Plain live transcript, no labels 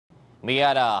We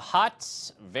had a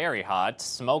hot, very hot,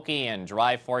 smoky and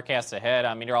dry forecast ahead.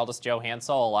 I'm meteorologist Joe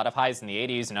Hansel. A lot of highs in the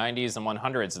 80s, 90s, and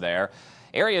 100s there.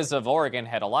 Areas of Oregon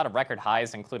had a lot of record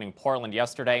highs, including Portland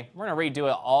yesterday. We're going to redo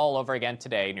it all over again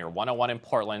today near 101 in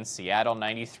Portland, Seattle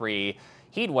 93.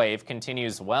 Heat wave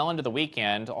continues well into the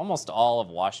weekend. Almost all of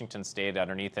Washington state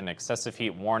underneath an excessive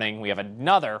heat warning. We have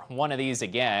another one of these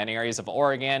again. Areas of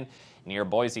Oregon near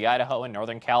Boise, Idaho, and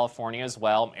Northern California as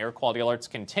well. Air quality alerts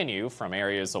continue from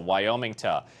areas of Wyoming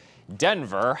to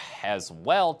Denver as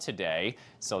well today.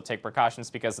 So take precautions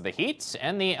because of the heat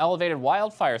and the elevated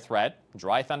wildfire threat.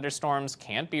 Dry thunderstorms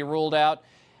can't be ruled out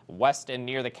west and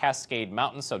near the Cascade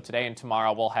Mountains. So today and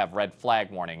tomorrow we'll have red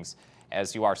flag warnings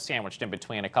as you are sandwiched in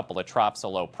between a couple of troughs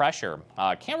of low pressure.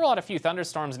 Can't rule out a few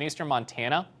thunderstorms in eastern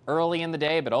Montana early in the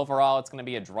day, but overall it's going to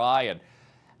be a dry and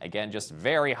again, just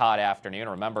very hot afternoon.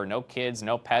 Remember, no kids,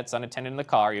 no pets unattended in the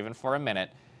car, even for a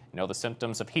minute. Know the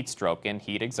symptoms of heat stroke and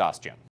heat exhaustion.